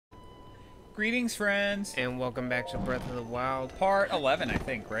Greetings, friends. And welcome back to Breath of the Wild. Part 11, I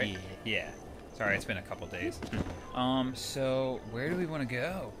think, right? Yeah. Yeah. Sorry, it's been a couple days. So where do we want to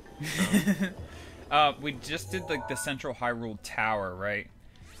go? We just did like the Central Hyrule Tower, right?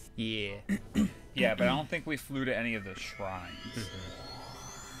 Yeah. Yeah, but I don't think we flew to any of the shrines.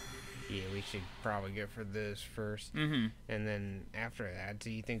 Yeah, we should probably go for this first. And then after that, do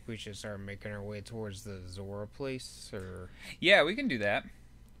you think we should start making our way towards the Zora place? Or Yeah, we can do that.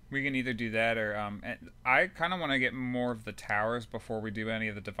 We can either do that or I kind of want to get more of the towers before we do any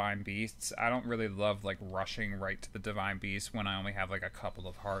of the divine beasts. I don't really love like rushing right to the divine beasts when I only have like a couple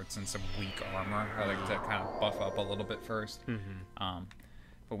of hearts and some weak armor. I like to kind of buff up a little bit first.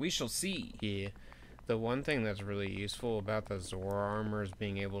 But we shall see. Yeah. The one thing that's really useful about the Zora armor is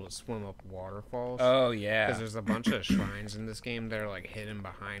being able to swim up waterfalls. Oh, yeah. Because there's a bunch of shrines in this game that are like hidden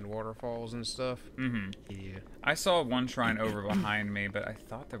behind waterfalls and stuff. Yeah. I saw one shrine over behind me, but I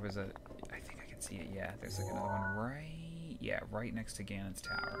thought there was a... I think I can see it, yeah. There's like another one right... Yeah, right next to Ganon's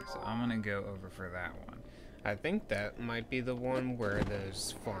tower. So I'm going to go over for that one. I think that might be the one where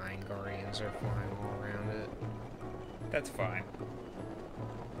those flying guardians are flying all around it. That's fine.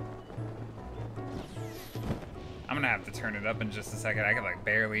 I'm gonna have to turn it up in just a second. I can like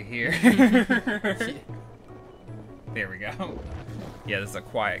barely hear. There we go. Yeah, this is a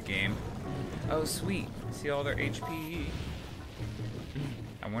quiet game. Oh, sweet. See all their HP.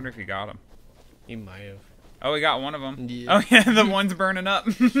 I wonder if he got them. He might have. Oh, he got one of them. Yeah. Oh, yeah, the one's burning up.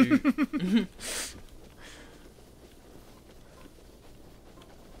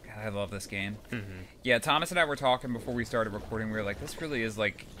 God, I love this game. Yeah, Thomas and I were talking before we started recording. We were like, this really is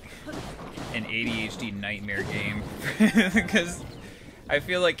like an ADHD nightmare game. Because I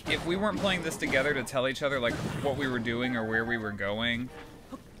feel like if we weren't playing this together to tell each other like what we were doing or where we were going,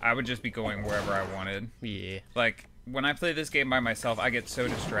 I would just be going wherever I wanted. Yeah. Like, when I play this game by myself, I get so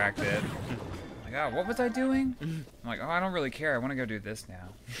distracted. Like, oh, what was I doing? I'm like, oh, I don't really care. I want to go do this now.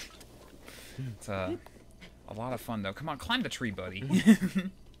 It's a lot of fun, though. Come on, climb the tree, buddy.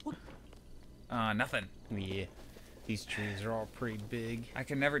 Nothing. Yeah. These trees are all pretty big. I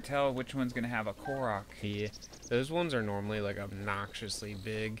can never tell which one's going to have a Korok. Yeah. Those ones are normally, like, obnoxiously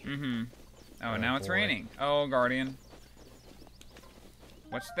big. Oh, now it's raining. Oh, Guardian.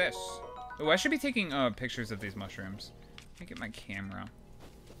 What's this? Oh, I should be taking pictures of these mushrooms. Let me get my camera.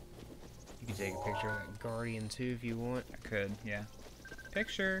 You can take a picture of that Guardian, too, if you want. I could, yeah.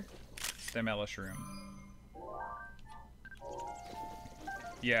 Picture. Stemella shroom.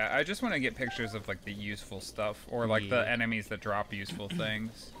 Yeah, I just want to get pictures of, like, the useful stuff. Or, like, the enemies that drop useful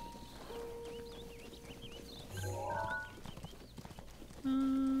things.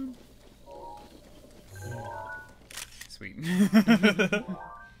 Sweet.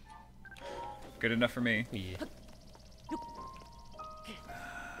 Good enough for me. Yeah.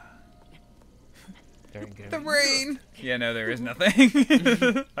 The rain! Yeah, no, there is nothing.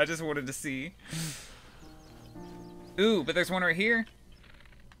 I just wanted to see. Ooh, but there's one right here.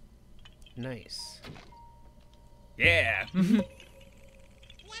 Nice. Yeah.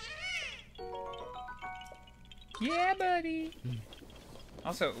 Yeah, buddy.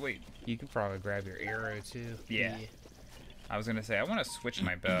 Also, wait. You can probably grab your arrow, too. Yeah. I was going to say, I want to switch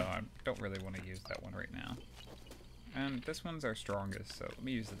my bow. I don't really want to use that one right now. And this one's our strongest, so let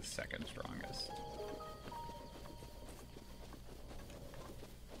me use the second strongest.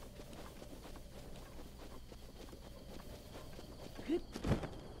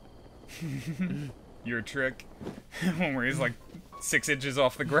 Your trick. One where he's like 6 inches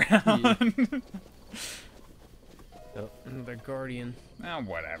off the ground. Oh, another Guardian. Oh,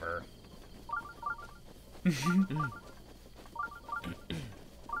 whatever.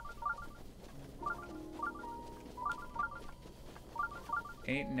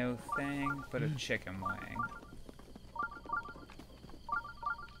 Ain't no thing but a chicken wing.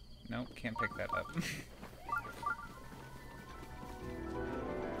 Nope, can't pick that up.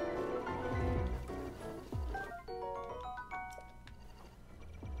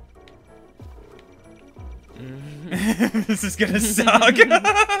 This is gonna suck.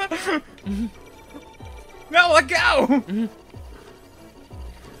 No, let go!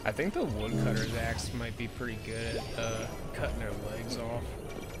 I think the woodcutter's axe might be pretty good at cutting their legs off.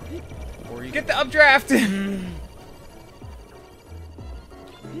 Or you Get the updraft!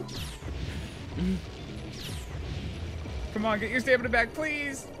 Come on, get your stamina back,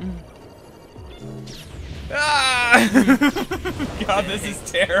 please! Ah! God, this is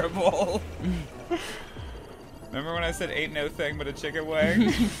terrible. Remember when I said ain't no thing but a chicken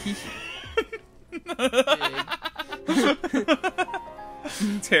wing?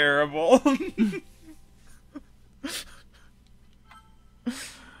 Terrible.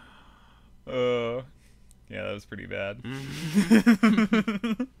 Yeah, that was pretty bad.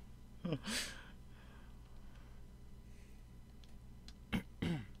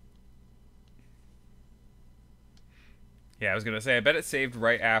 Yeah, I was gonna say, I bet it saved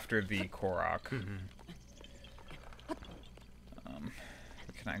right after the Korok. Can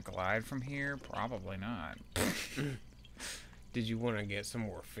I glide from here? Probably not. Did you want to get some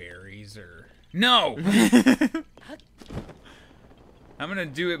more fairies, or... No! I'm gonna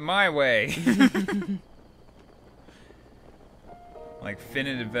do it my way. Like Finn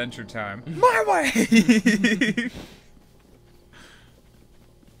in Adventure Time. My way!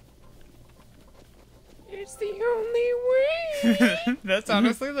 It's the only way! That's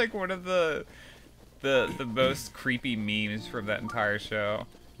honestly like one of the most creepy memes from that entire show.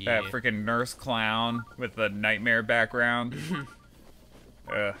 Yeah. That freaking nurse clown with the nightmare background.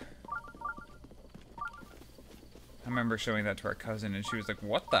 Ugh. I remember showing that to our cousin and she was like,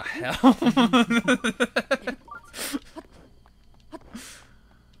 what the hell?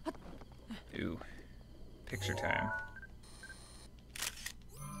 Ooh. Picture time.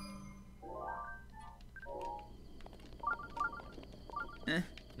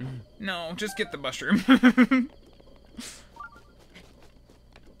 No, just get the mushroom.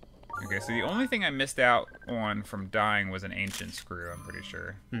 Okay, so the only thing I missed out on from dying was an ancient screw, I'm pretty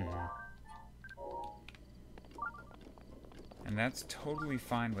sure. And that's totally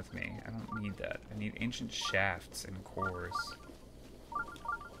fine with me. I don't need that. I need ancient shafts and cores.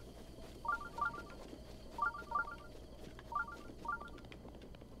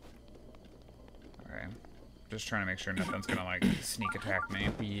 Okay. Just trying to make sure nothing's gonna, like, sneak attack me.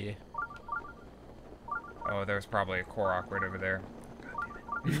 Yeah. Oh, there's probably a Korok right over there. God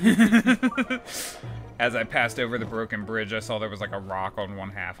damn it. As I passed over the broken bridge, I saw there was, like, a rock on one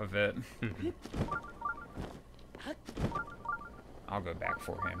half of it. I'll go back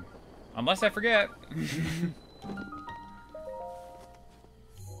for him. Unless I forget.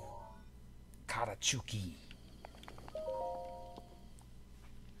 Karachuki.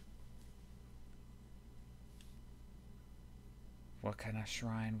 What kind of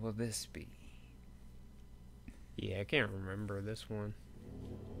shrine will this be? Yeah, I can't remember this one.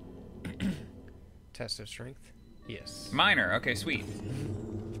 Test of strength? Yes. Minor. Okay, sweet.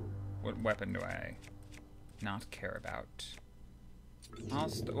 What weapon do I not care about?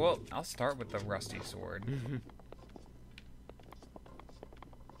 I'll start with the rusty sword.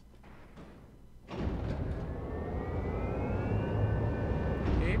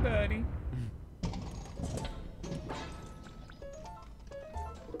 Hey, buddy.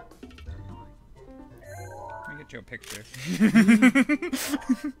 Let me get you a picture.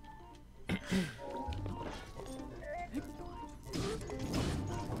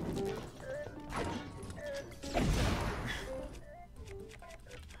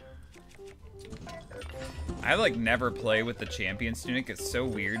 I like never play with the Champions Tunic. It's so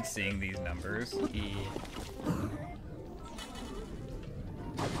weird seeing these numbers. Yeah.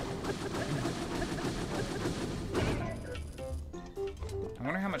 I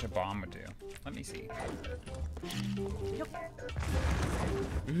wonder how much a bomb would do. Let me see.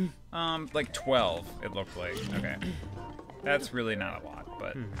 Like 12, it looked like. Okay. That's really not a lot,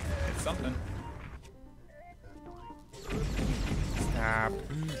 but it's something. Stop.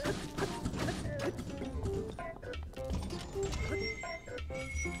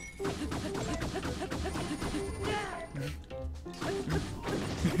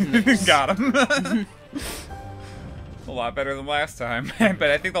 Got him. A lot better than last time. But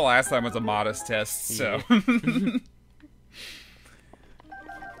I think the last time was a modest test, so. Yeah.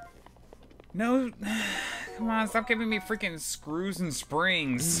 No. Come on, stop giving me freaking screws and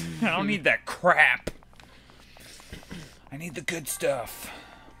springs. I don't need that crap. I need the good stuff.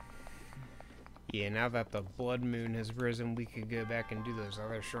 Yeah, now that the blood moon has risen, we could go back and do those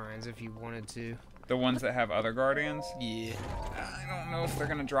other shrines if you wanted to. The ones that have other guardians? Yeah. I don't know if they're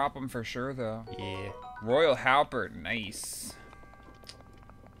gonna drop them for sure, though. Yeah. Royal Halberd, nice.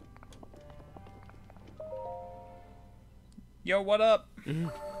 Yo, what up?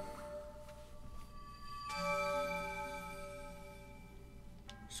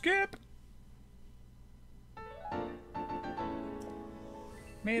 Skip!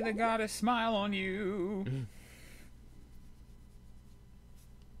 May the goddess smile on you.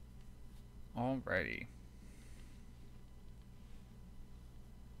 Alrighty.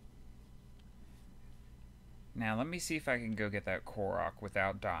 Now, let me see if I can go get that Korok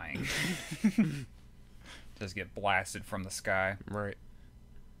without dying. Just get blasted from the sky. Right.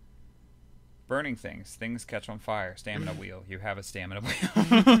 Burning things. Things catch on fire. Stamina wheel. You have a stamina wheel.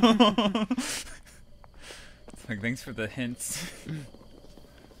 It's like, thanks for the hints.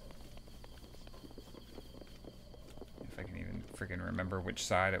 freaking remember which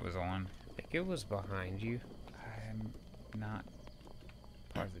side it was on. I think it was behind you. I'm not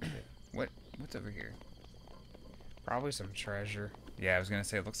positive. What's over here? Probably some treasure. Yeah, I was gonna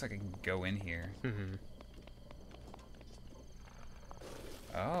say, it looks like I can go in here. Mm-hmm.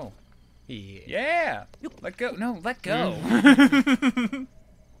 Oh. Yeah. Yeah! Let go. No, let go.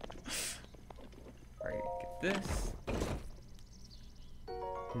 Alright, get this.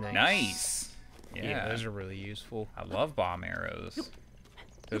 Nice. Yeah, those are really useful. I love bomb arrows.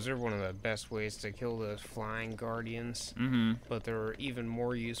 Those are one of the best ways to kill those flying guardians. Mm-hmm. But they're even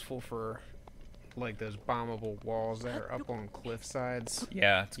more useful for, like, those bombable walls that are up on cliff sides.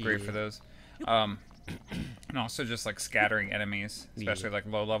 Yeah, it's great for those. And also just, like, scattering enemies, especially, like,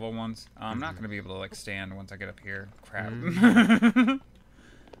 low-level ones. I'm not going to be able to, like, stand once I get up here. Crap.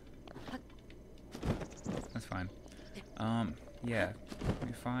 That's fine. Yeah. Let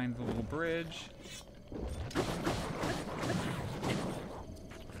me find the little bridge.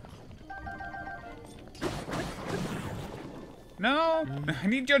 No! I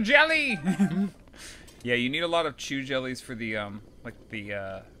need your jelly! Yeah, you need a lot of chew jellies for the,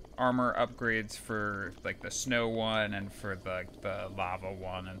 armor upgrades for, like, the snow one and for, the lava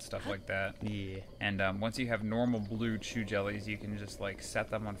one and stuff like that. Yeah. And, once you have normal blue chew jellies, you can just, like,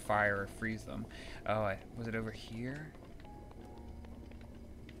 set them on fire or freeze them. Oh, was it over here?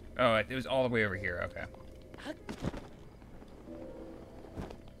 Oh, it was all the way over here. Okay.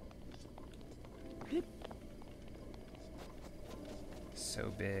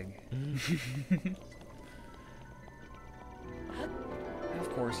 So big. Of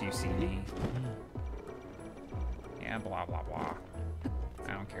course you see me. Yeah, blah, blah, blah.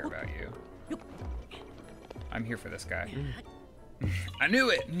 I don't care about you. I'm here for this guy. I knew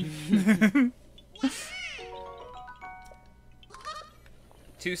it!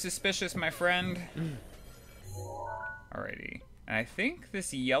 Too suspicious, my friend. Alrighty. And I think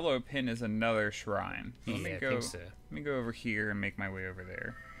this yellow pin is another shrine. So I think so. Let me go over here and make my way over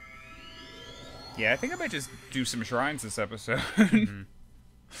there. Yeah, I think I might just do some shrines this episode.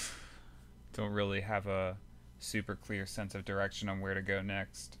 Don't really have a super clear sense of direction on where to go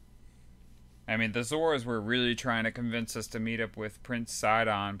next. I mean, the Zoras were really trying to convince us to meet up with Prince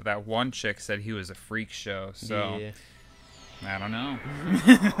Sidon, but that one chick said he was a freak show, so... Yeah. I don't know.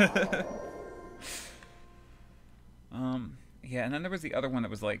 Yeah, and then there was the other one that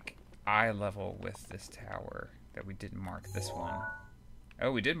was like eye level with this tower that we didn't mark. This one.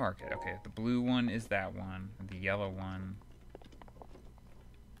 Oh, we did mark it. Okay, the blue one is that one. The yellow one.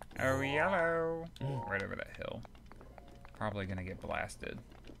 Oh, yellow. Right over that hill. Probably gonna get blasted.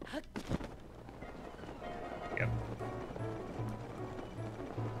 Yep.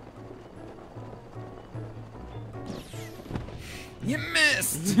 You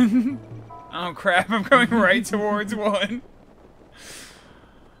missed! Oh crap, I'm going right towards one.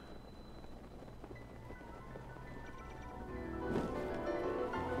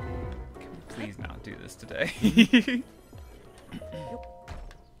 Can we please not do this today?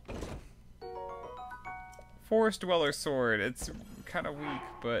 Forest Dweller Sword. It's kind of weak,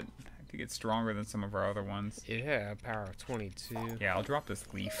 but I think it's stronger than some of our other ones. Yeah, power of 22. Yeah, I'll drop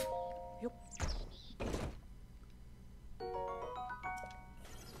this leaf.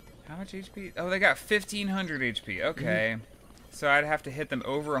 How much HP? Oh, they got 1,500 HP. Okay. So I'd have to hit them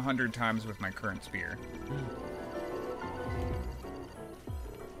over 100 times with my current spear.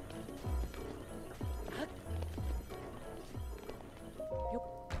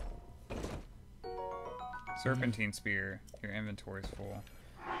 Serpentine spear. Your inventory's full.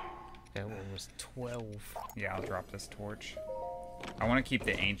 That one was 12. Yeah, I'll drop this torch. I want to keep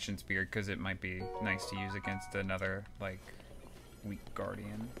the ancient spear because it might be nice to use against another, like, weak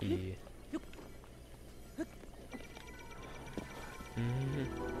guardian. Yeah.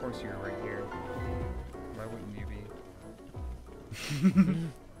 Of course you're right here. Why wouldn't you be?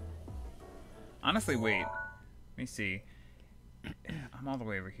 Honestly, wait. Let me see. I'm all the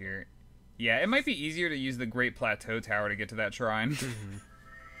way over here. Yeah, it might be easier to use the Great Plateau Tower to get to that shrine. I'm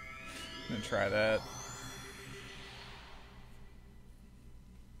gonna try that.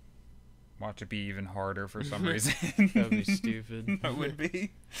 Watch it be even harder for some reason. That would be stupid. That would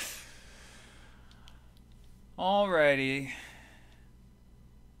be. Alrighty.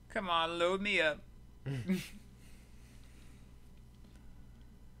 Come on, load me up.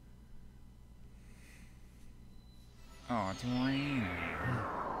 Oh, it's raining.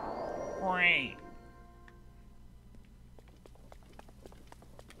 Rain.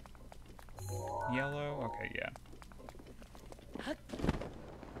 Yellow? Okay, yeah.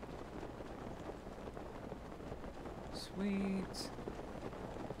 Sweet.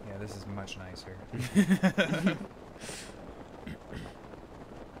 Yeah, this is much nicer.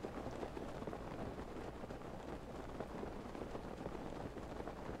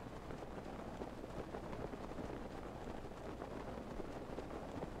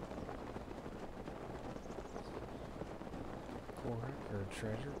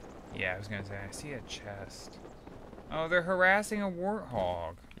 treasure? Yeah, I was gonna say, I see a chest. Oh, they're harassing a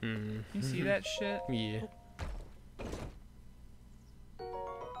warthog. You see that shit? Yeah.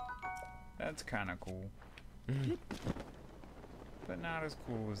 That's kind of cool. But not as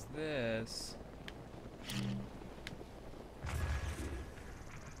cool as this.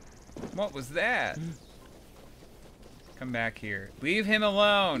 What was that? Come back here. Leave him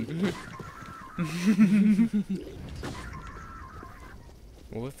alone!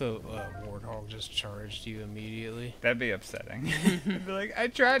 What if the warthog just charged you immediately? That'd be upsetting. I'd be like, I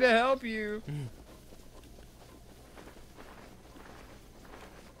tried to help you!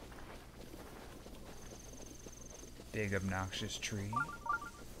 Big obnoxious tree.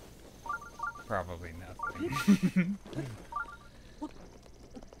 Probably nothing.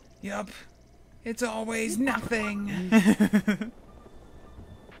 Yup. It's always nothing.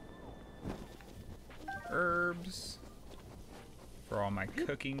 Herbs. For all my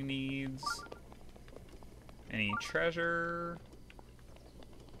cooking needs. Any treasure?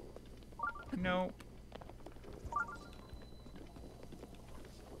 Nope.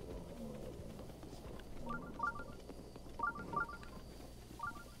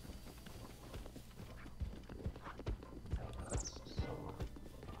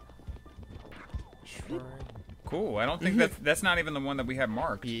 Cool. I don't think that's not even the one that we have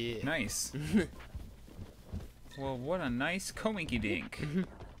marked. Yeah. Nice. Well, what a nice coinky dink.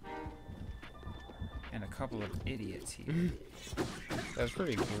 And a couple of idiots here. That's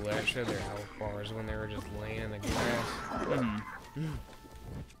pretty cool. Actually, their health bars when they were just laying in the grass.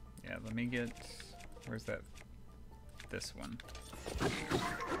 Yeah, let me get. Where's that? This one.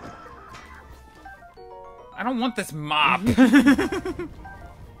 I don't want this mop.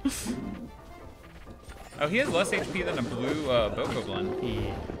 Oh, he has less HP than a blue Bokoblin.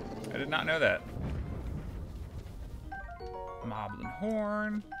 Yeah. I did not know that. Moblin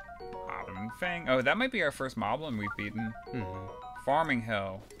Horn. Moblin Fang. Oh, that might be our first Moblin we've beaten. Farming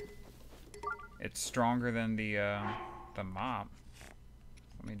Hell. It's stronger than the mop.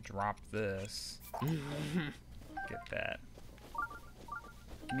 Let me drop this. Get that.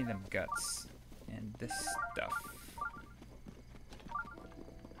 Give me them guts. And this stuff.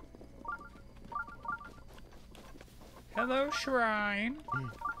 Hello, Shrine.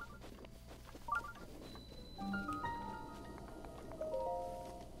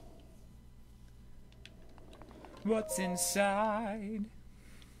 What's inside?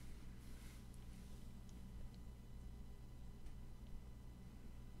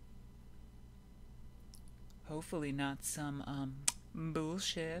 Hopefully not some,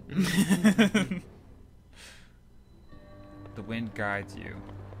 bullshit. The wind guides you.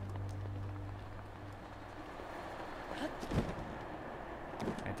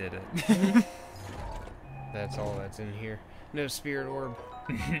 I did it. That's all that's in here. No spirit orb.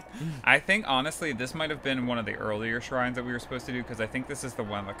 I think, honestly, this might have been one of the earlier shrines that we were supposed to do, because I think this is the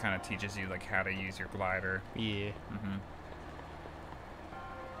one that kind of teaches you, like, how to use your glider. Yeah.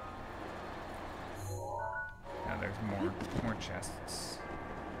 Now there's more chests.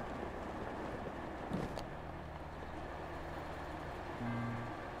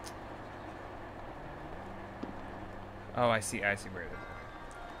 Oh, I see where it is.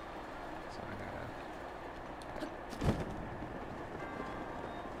 So I gotta...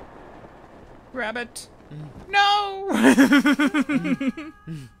 Rabbit! No!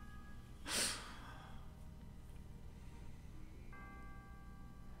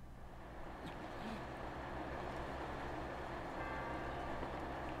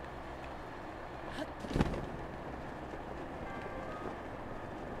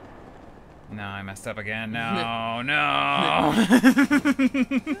 No, I messed up again. No, no.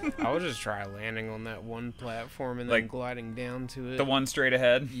 I would just try landing on that one platform and then gliding down to it. The one straight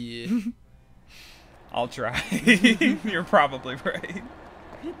ahead? Yeah. I'll try. You're probably right.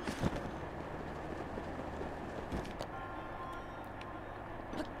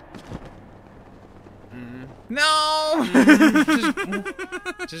 No!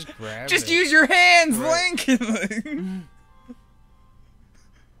 Just grab it. Just use your hands, Link!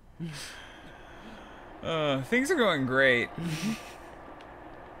 Things are going great.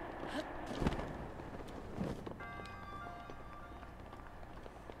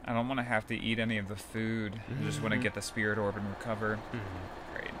 I don't want to have to eat any of the food. I just want to get the spirit orb and recover.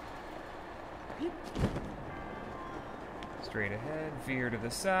 Great. Straight ahead, veer to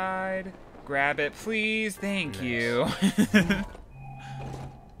the side. Grab it, please. Thank you.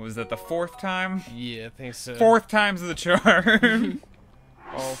 Was that the fourth time? Yeah, I think so. Fourth time's the charm.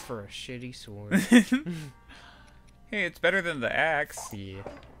 All for a shitty sword. Hey, it's better than the axe. Yeah.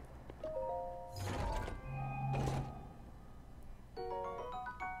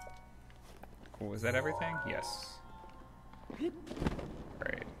 Cool. Is that everything? Yes.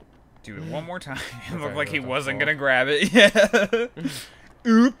 Great. Do it one more time. It looked like he wasn't gonna grab it. Yeah.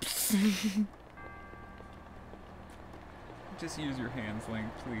 Oops. Just use your hands, Link,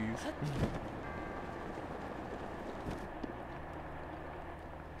 please.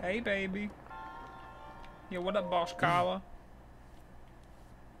 Hey, baby. Yeah, what up, boss Kala?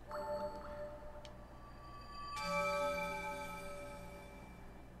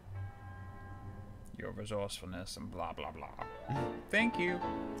 Your resourcefulness and blah, blah, blah. Thank you.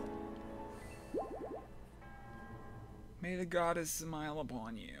 May the goddess smile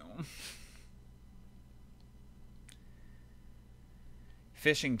upon you.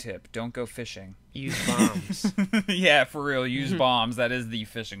 Fishing tip. Don't go fishing. Use bombs. Yeah, for real. Use bombs. That is the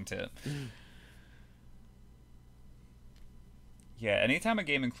fishing tip. Yeah, anytime a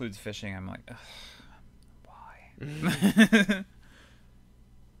game includes fishing, I'm like, ugh, why?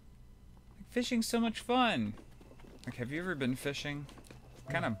 Fishing's so much fun. Like, have you ever been fishing?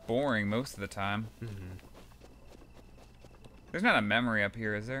 Kind of boring most of the time. There's not a memory up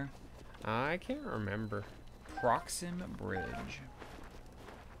here, is there? I can't remember. Proxim Bridge.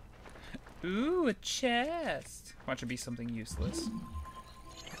 Ooh, a chest. Watch it be something useless.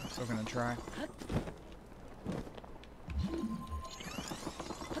 Still gonna try.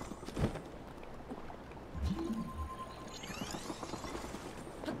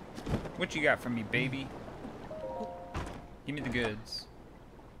 What you got for me, baby? Give me the goods.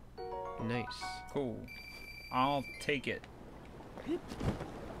 Nice. Cool. I'll take it.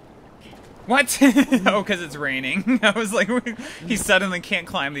 What? Oh, because it's raining. I was like, he suddenly can't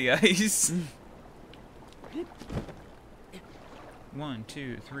climb the ice. 1,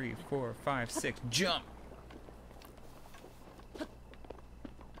 2, 3, 4, 5, 6. Jump!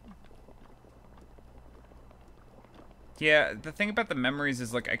 Yeah, the thing about the memories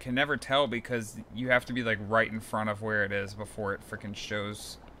is, like, I can never tell because you have to be, like, right in front of where it is before it freaking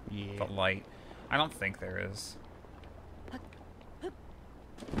shows the light. I don't think there is.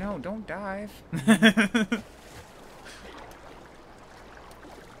 No, don't dive.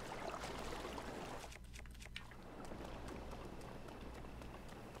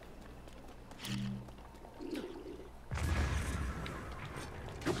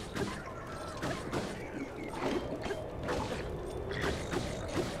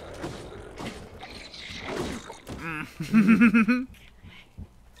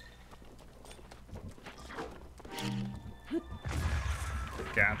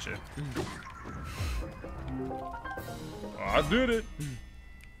 Gotcha. Oh, I did it.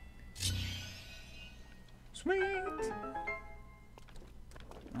 Sweet.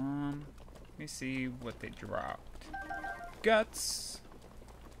 Let me see what they dropped. Guts.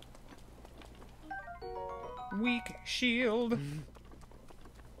 Weak shield.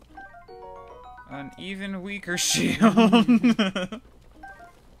 An even weaker shield.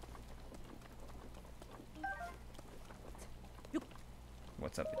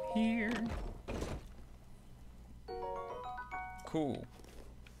 What's up in here? Cool.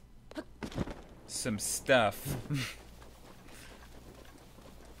 Some stuff.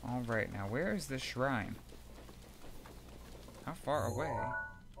 Alright, now where is this shrine? How far away?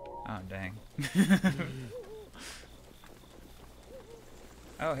 Oh, dang.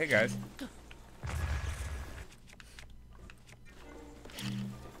 Oh, hey guys.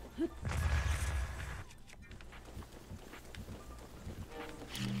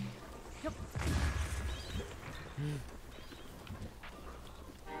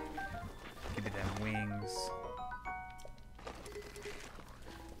 Give me them wings.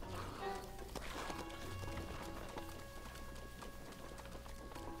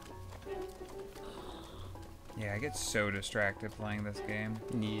 Yeah, I get so distracted playing this game.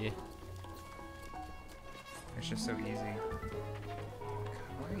 Yeah. It's just so easy. God,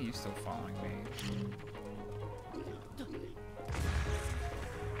 why are you still following me?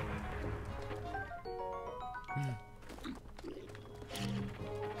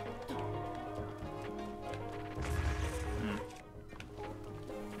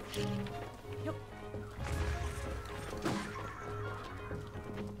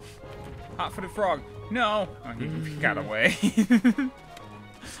 Hot-footed frog. No. Oh, he got away.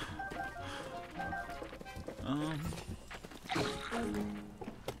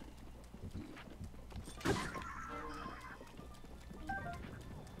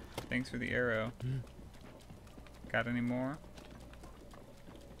 Thanks for the arrow. Got any more?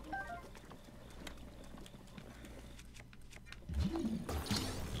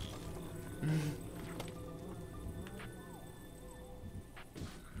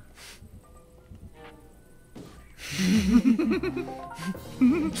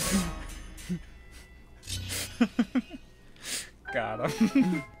 Got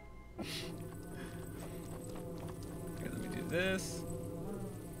him. Okay, let me do this.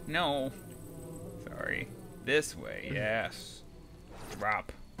 No. Sorry. This way, yes.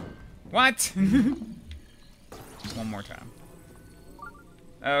 Drop. What? One more time.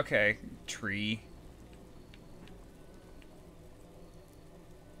 Okay, tree.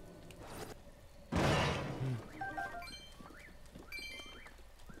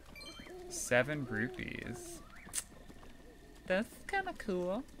 $7 rupees. That's kind of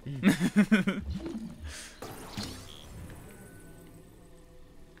cool.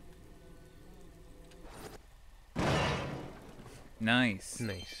 Nice.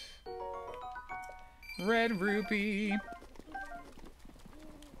 Nice. Red rupee.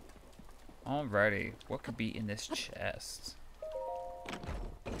 Alrighty, what could be in this chest?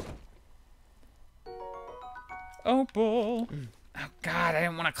 Opal. Oh God, I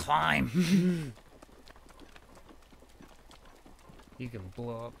didn't want to climb. You can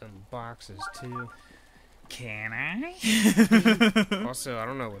blow up them boxes too. Can I? Also, I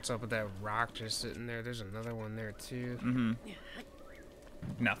don't know what's up with that rock just sitting there. There's another one there too. Mm-hmm.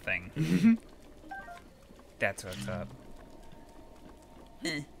 Nothing. That's what's up.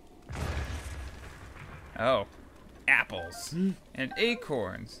 Oh, apples and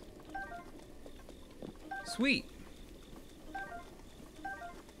acorns. Sweet.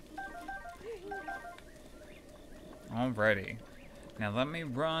 Alrighty. Now let me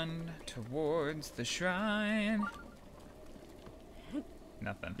run towards the shrine.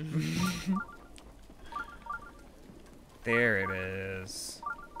 Nothing. There it is.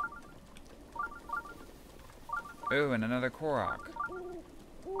 Ooh, and another Korok.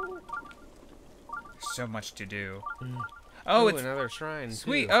 So much to do. Oh, Ooh, it's another shrine.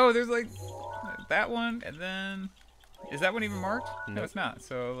 sweet. Too. Oh, there's like that one, and then is that one even marked? No, Nope. it's not.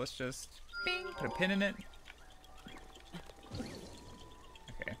 So let's just bing, put a pin in it.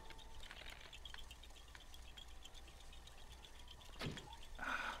 Okay.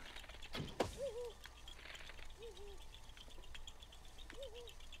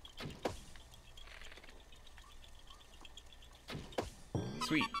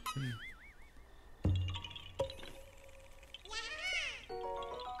 Sweet.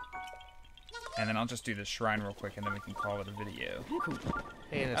 And then I'll just do the shrine real quick, and then we can call it a video.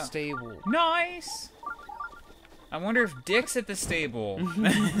 And a stable. Nice! I wonder if Dick's at the stable.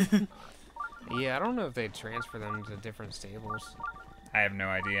 Yeah, I don't know if they transfer them to different stables. I have no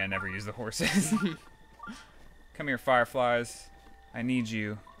idea. I never use the horses. Come here, fireflies. I need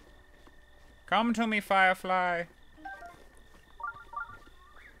you. Come to me, firefly.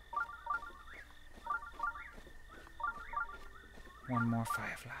 One more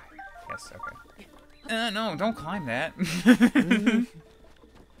firefly. Yes, okay. No, don't climb that.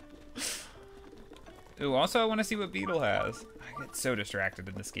 Ooh, also I want to see what Beetle has. I get so distracted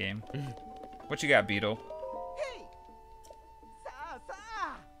in this game. What you got, Beetle? Hey! Sa!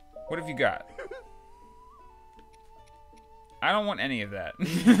 What have you got? I don't want any of that.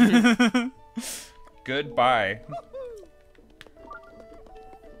 Goodbye.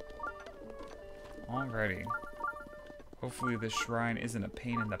 Alrighty. Hopefully this shrine isn't a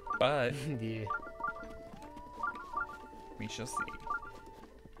pain in the butt. Yeah. We shall see.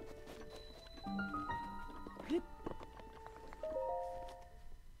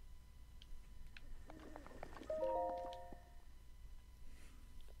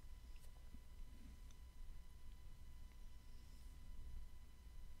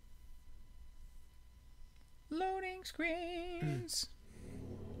 Loading screens.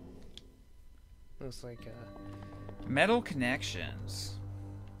 Looks like Metal connections.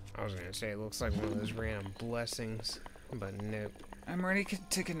 I was gonna say it looks like one of those random blessings, but nope. I'm ready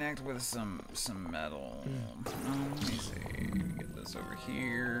to connect with some metal. Let me see. Get this over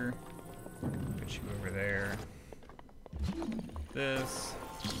here. Put you over there. This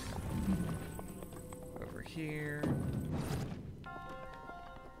over here.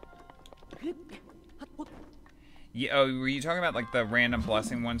 Yeah, oh, were you talking about like the random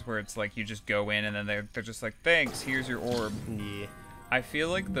blessing ones where it's like you just go in and then they're just like, thanks, here's your orb. Yeah. I feel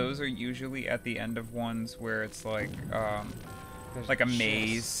like those are usually at the end of ones where it's like a chest.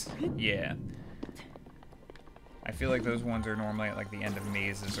 maze. Yeah. I feel like those ones are normally at like the end of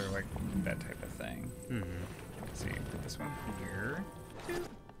mazes or like that type of thing. Let's see, put this one here.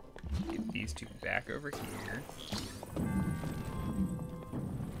 Get these two back over here.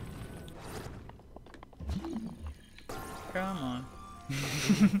 Come on.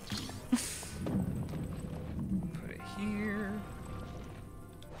 Put it here.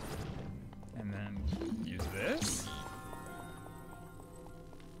 And then use this.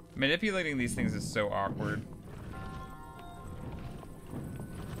 Manipulating these things is so awkward.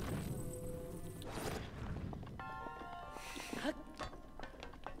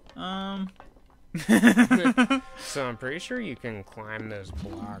 So I'm pretty sure you can climb those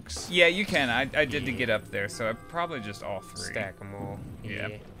blocks. Yeah, you can. I did to get up there, so I probably just all 3. Stack them all. Yeah.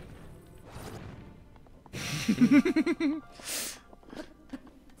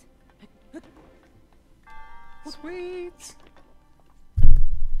 Sweet.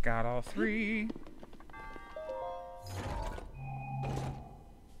 Got all 3.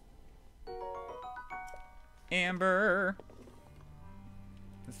 Amber.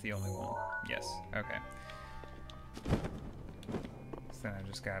 That's the only one. Yes. Okay. So then I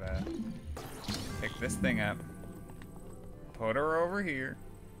just gotta pick this thing up. Put her over here.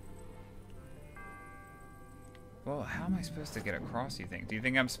 Well, how am I supposed to get across, you think? Do you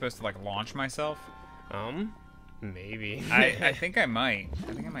think I'm supposed to, like, launch myself? Maybe. I think I might.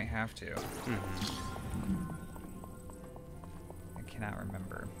 I think I might have to. I cannot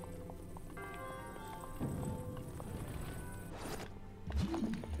remember.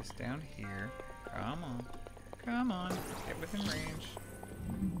 Put this down here. Come on. Come on. Get within range.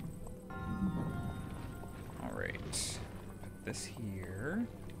 Alright. Put this here.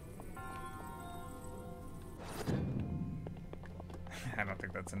 I don't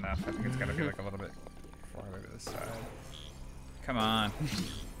think that's enough. I think it's gotta be like a little bit farther to the side. Come on.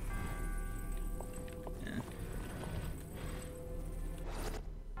 Yeah.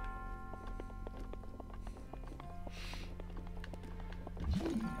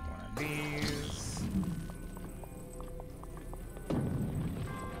 One of these.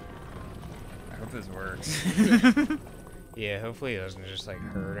 I hope this works. Yeah, hopefully it doesn't just like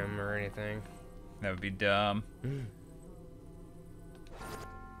hurt him or anything. That would be dumb.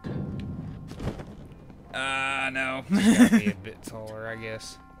 No. Gotta be a bit taller, I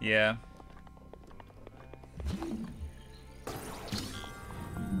guess. Yeah.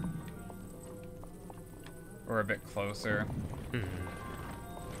 Or a bit closer.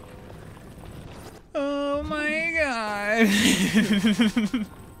 Oh my god.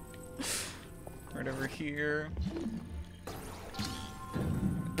 Right over here.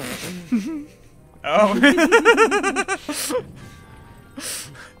 Oh.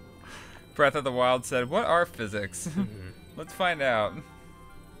 Breath of the Wild said, "What are physics?" Let's find out.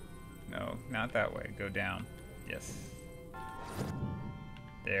 No, not that way. Go down. Yes.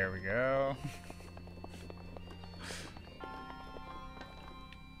 There we go.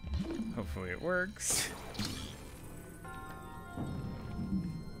 Hopefully it works.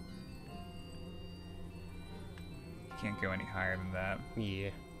 Can't go any higher than that.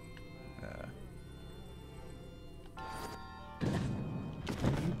 Yeah.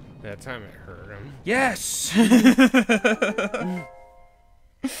 That time it hurt him. Yes!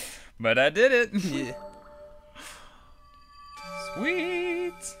 But I did it. Yeah.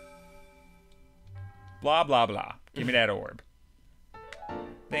 Sweet. Blah, blah, blah. Give me that orb.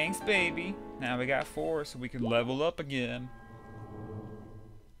 Thanks, baby. Now we got 4, so we can level up again.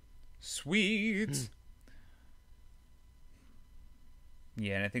 Sweet.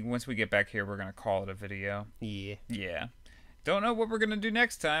 Yeah, and I think once we get back here, we're going to call it a video. Yeah. Yeah. Don't know what we're going to do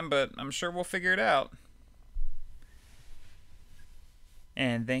next time, but I'm sure we'll figure it out.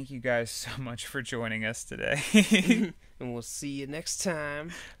 And thank you guys so much for joining us today. And we'll see you next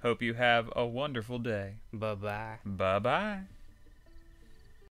time. Hope you have a wonderful day. Bye-bye. Bye-bye.